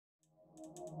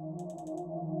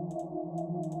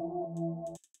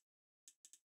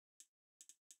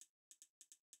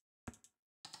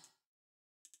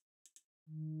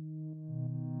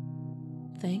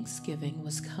Thanksgiving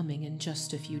was coming in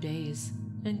just a few days,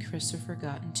 and Christopher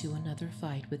got into another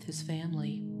fight with his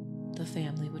family. The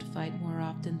family would fight more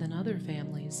often than other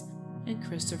families, and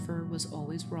Christopher was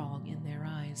always wrong in their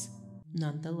eyes.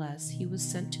 Nonetheless, he was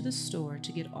sent to the store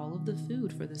to get all of the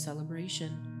food for the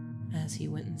celebration. As he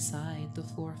went inside, the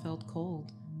floor felt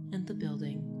cold and the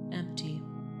building empty.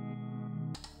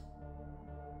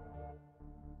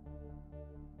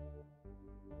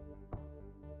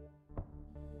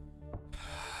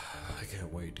 I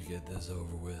can't wait to get this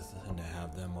over with and to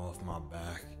have them off my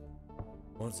back.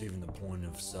 What's even the point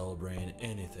of celebrating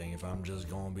anything if I'm just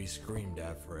gonna be screamed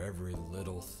at for every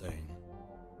little thing?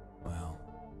 Well,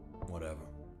 whatever.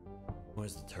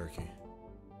 Where's the turkey?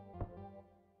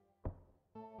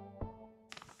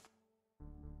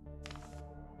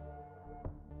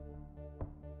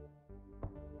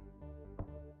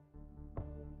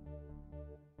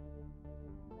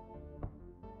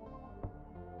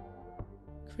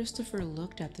 Christopher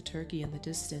looked at the turkey in the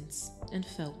distance and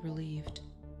felt relieved.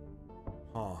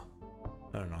 Huh.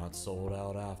 They're not sold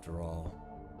out after all.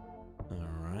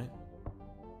 Alright.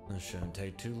 This shouldn't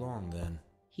take too long then.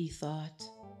 He thought,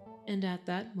 and at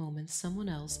that moment someone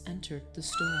else entered the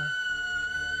store.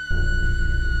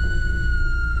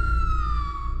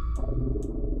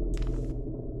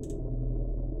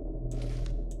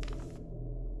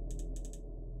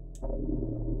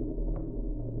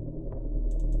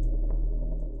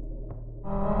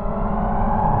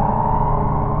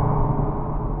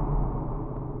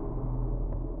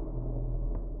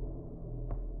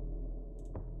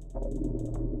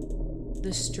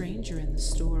 The stranger in the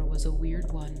store was a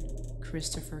weird one.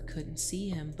 Christopher couldn't see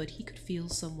him, but he could feel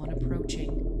someone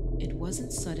approaching. It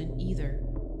wasn't sudden either.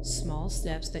 Small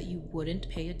steps that you wouldn't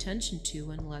pay attention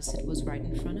to unless it was right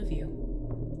in front of you.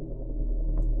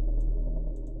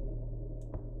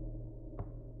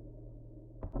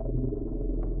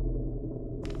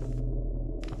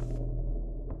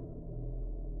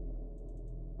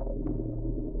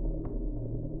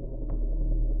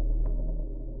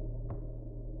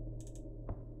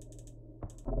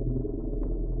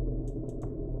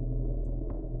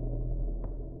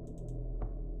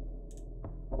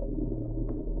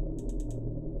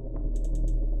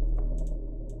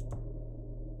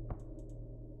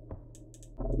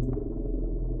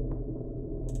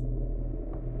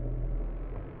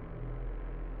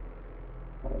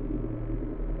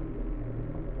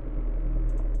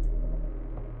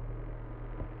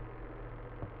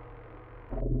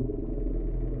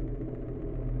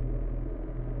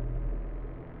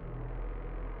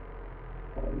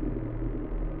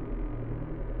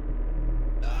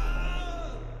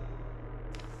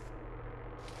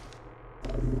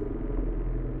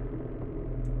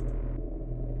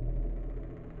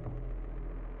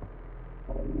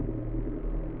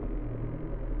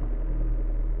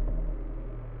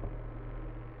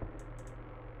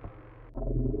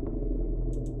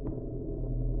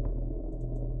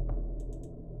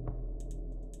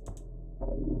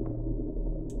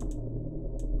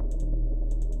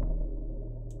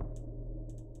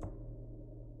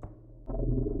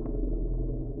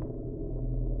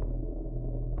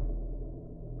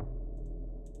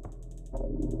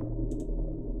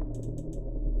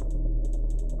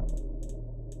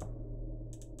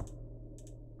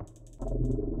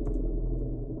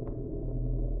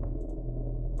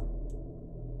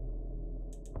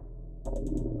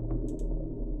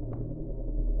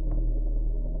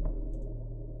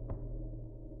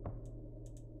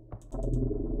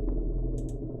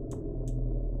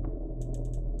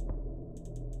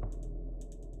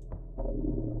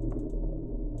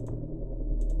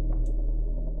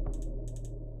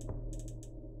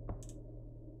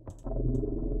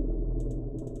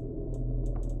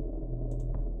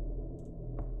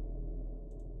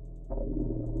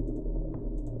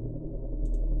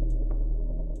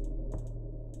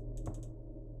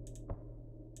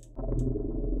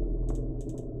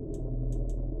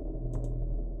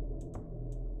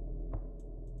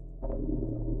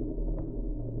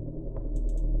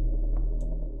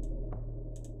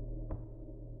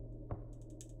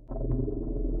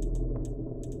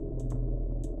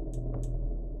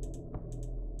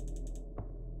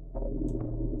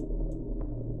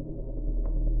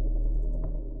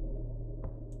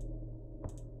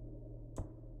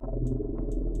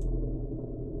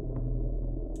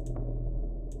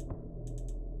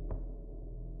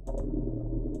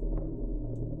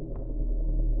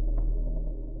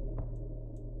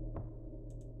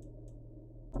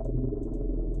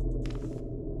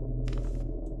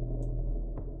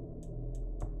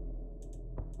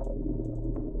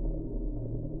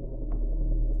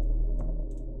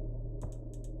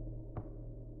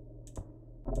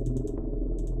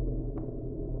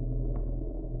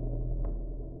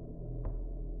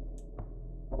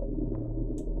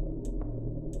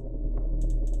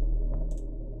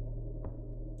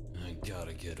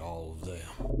 get all of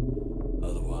them.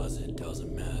 Otherwise, it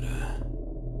doesn't matter.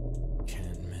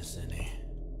 Can't miss any.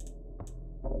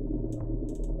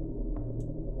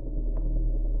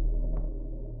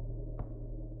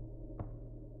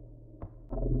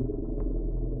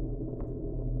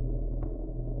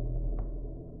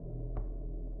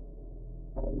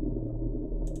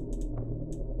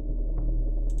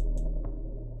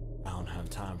 I don't have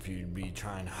time for you to be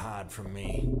trying to hide from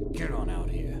me. Get on out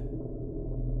here.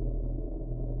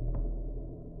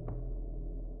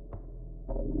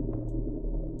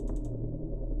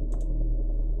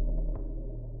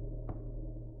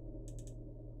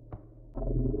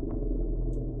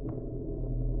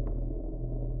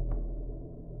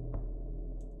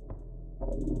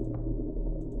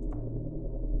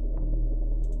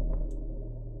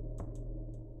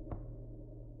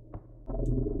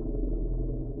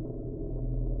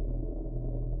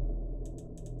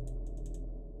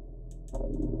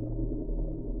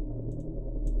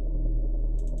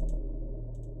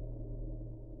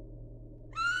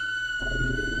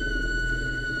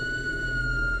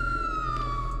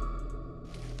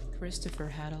 Christopher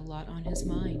had a lot on his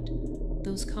mind.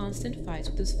 Those constant fights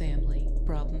with his family,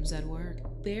 problems at work,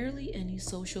 barely any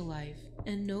social life,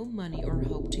 and no money or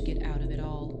hope to get out of it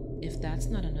all. If that's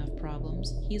not enough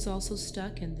problems, he's also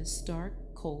stuck in this dark,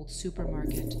 cold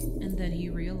supermarket. And then he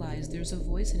realized there's a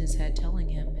voice in his head telling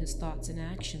him his thoughts and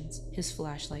actions. His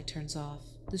flashlight turns off.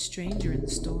 The stranger in the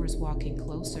store is walking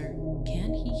closer.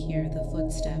 Can he hear the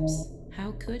footsteps?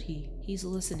 How could he? He's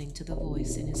listening to the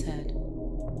voice in his head.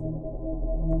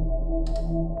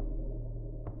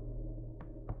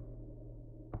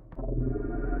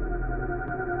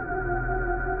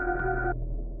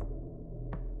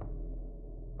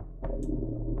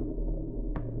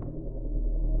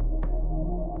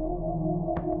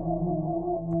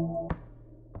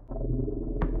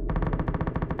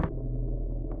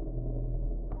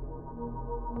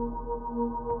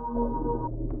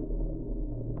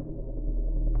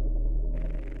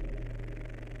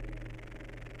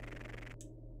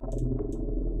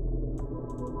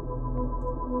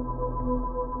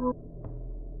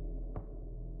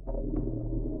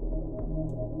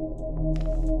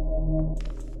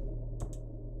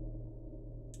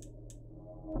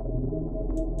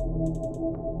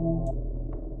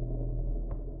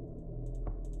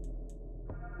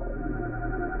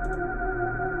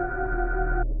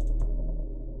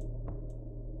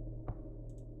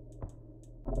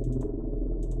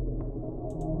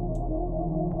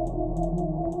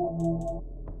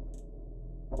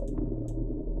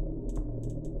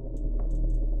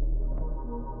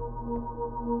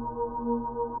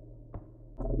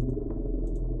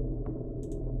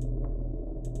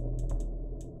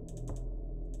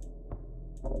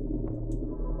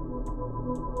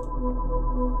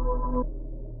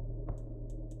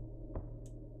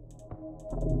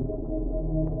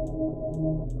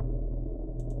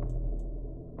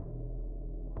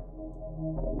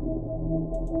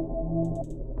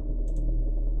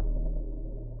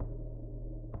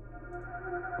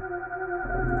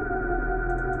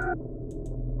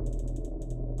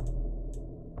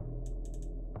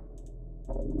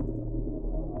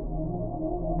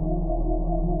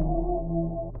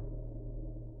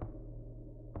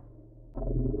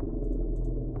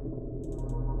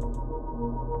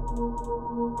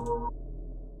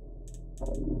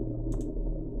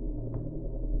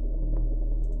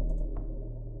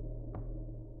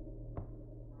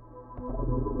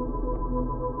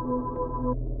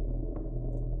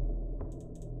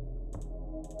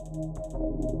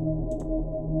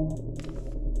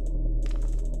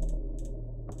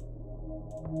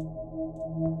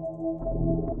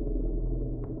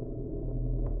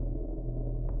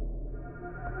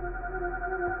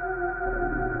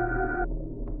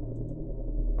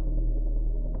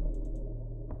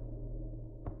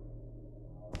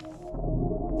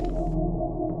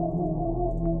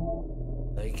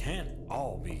 They can't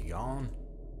all be gone.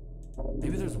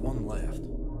 Maybe there's one left.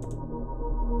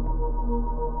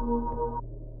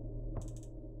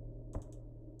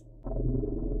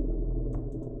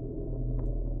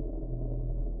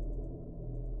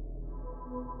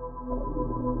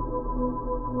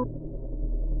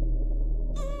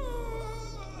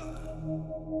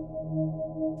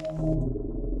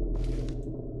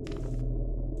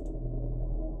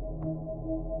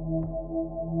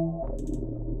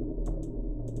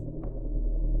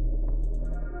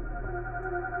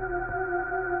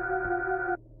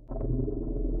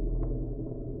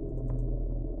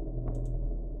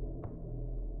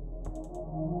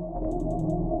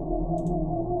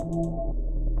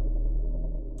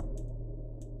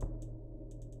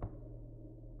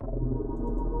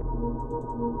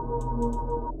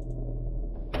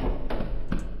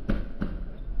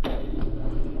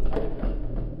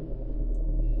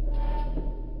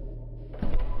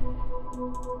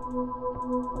 Oh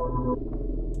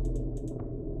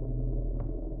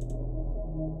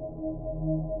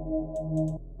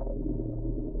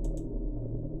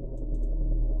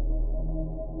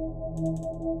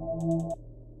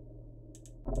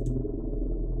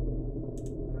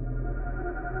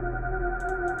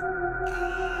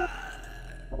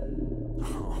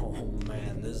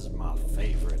man, this is my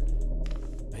favorite.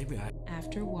 Maybe I.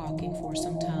 After walking for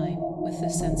some time with a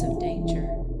sense of danger,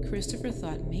 Christopher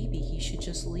thought maybe he should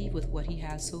just leave with what he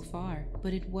has so far.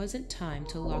 But it wasn't time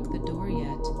to lock the door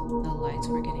yet. The lights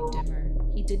were getting dimmer.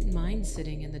 He didn't mind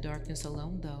sitting in the darkness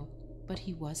alone though, but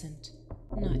he wasn't.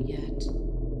 Not yet.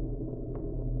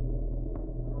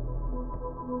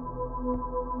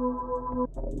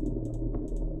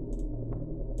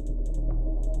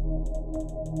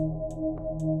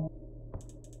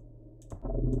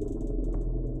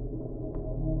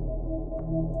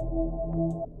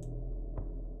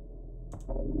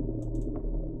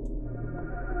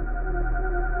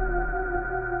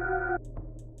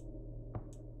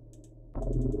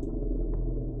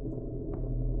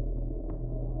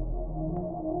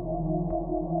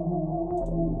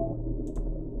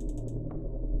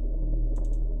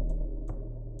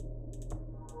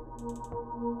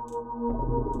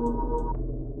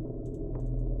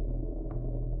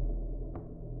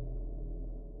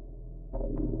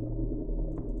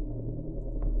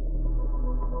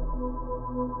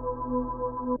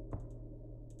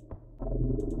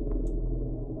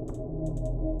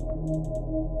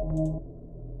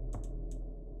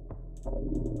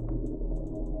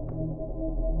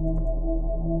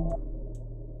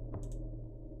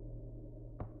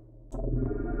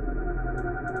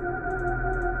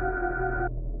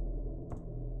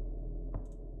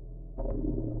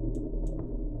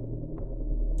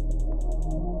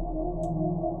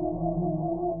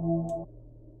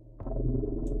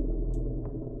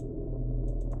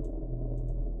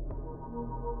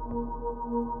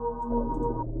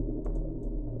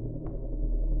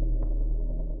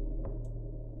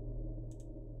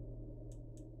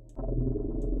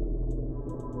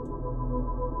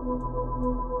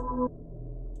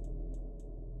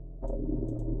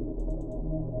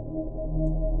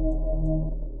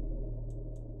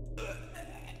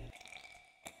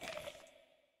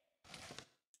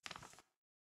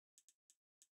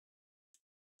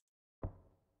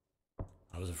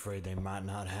 I was afraid they might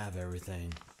not have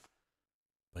everything.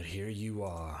 But here you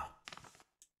are,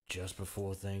 just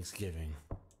before Thanksgiving.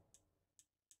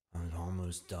 I'm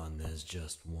almost done. There's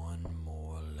just one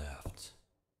more left.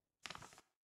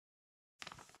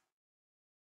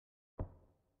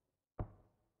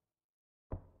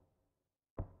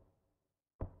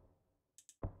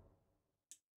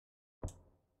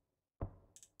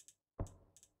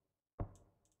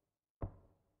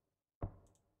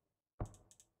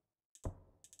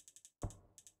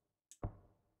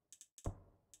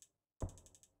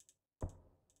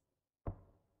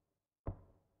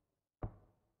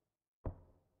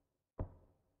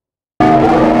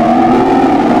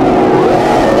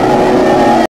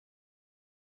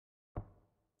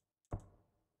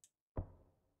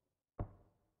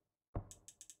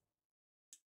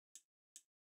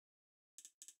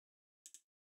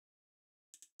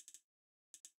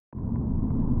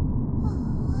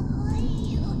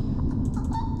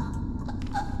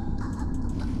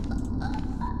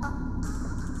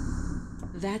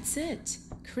 That's it.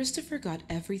 Christopher got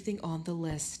everything on the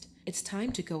list. It's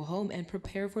time to go home and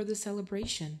prepare for the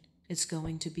celebration. It's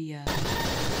going to be a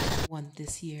one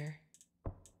this year.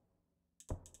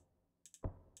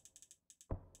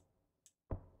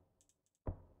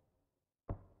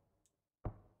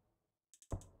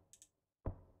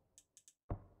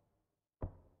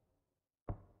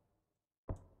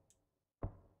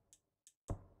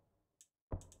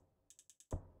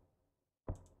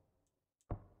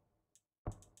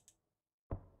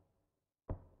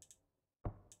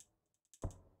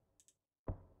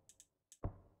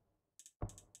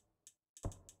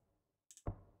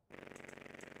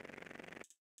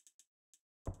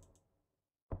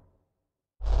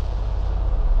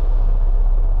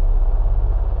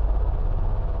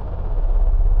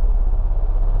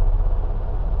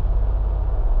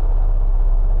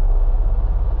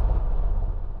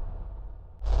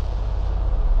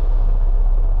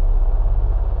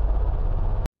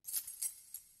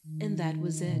 And that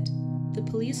was it. The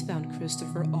police found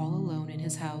Christopher all alone in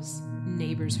his house.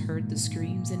 Neighbors heard the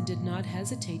screams and did not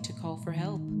hesitate to call for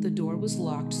help. The door was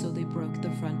locked, so they broke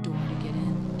the front door to get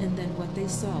in. And then what they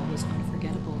saw was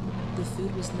unforgettable. The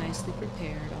food was nicely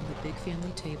prepared on the big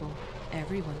family table.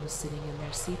 Everyone was sitting in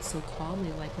their seats so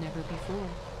calmly like never before.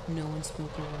 No one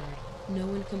spoke a word. No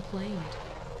one complained.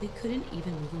 They couldn't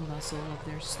even move a muscle of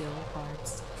their still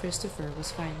parts. Christopher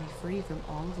was finally free from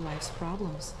all of life's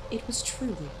problems. It was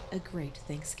truly a great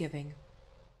Thanksgiving.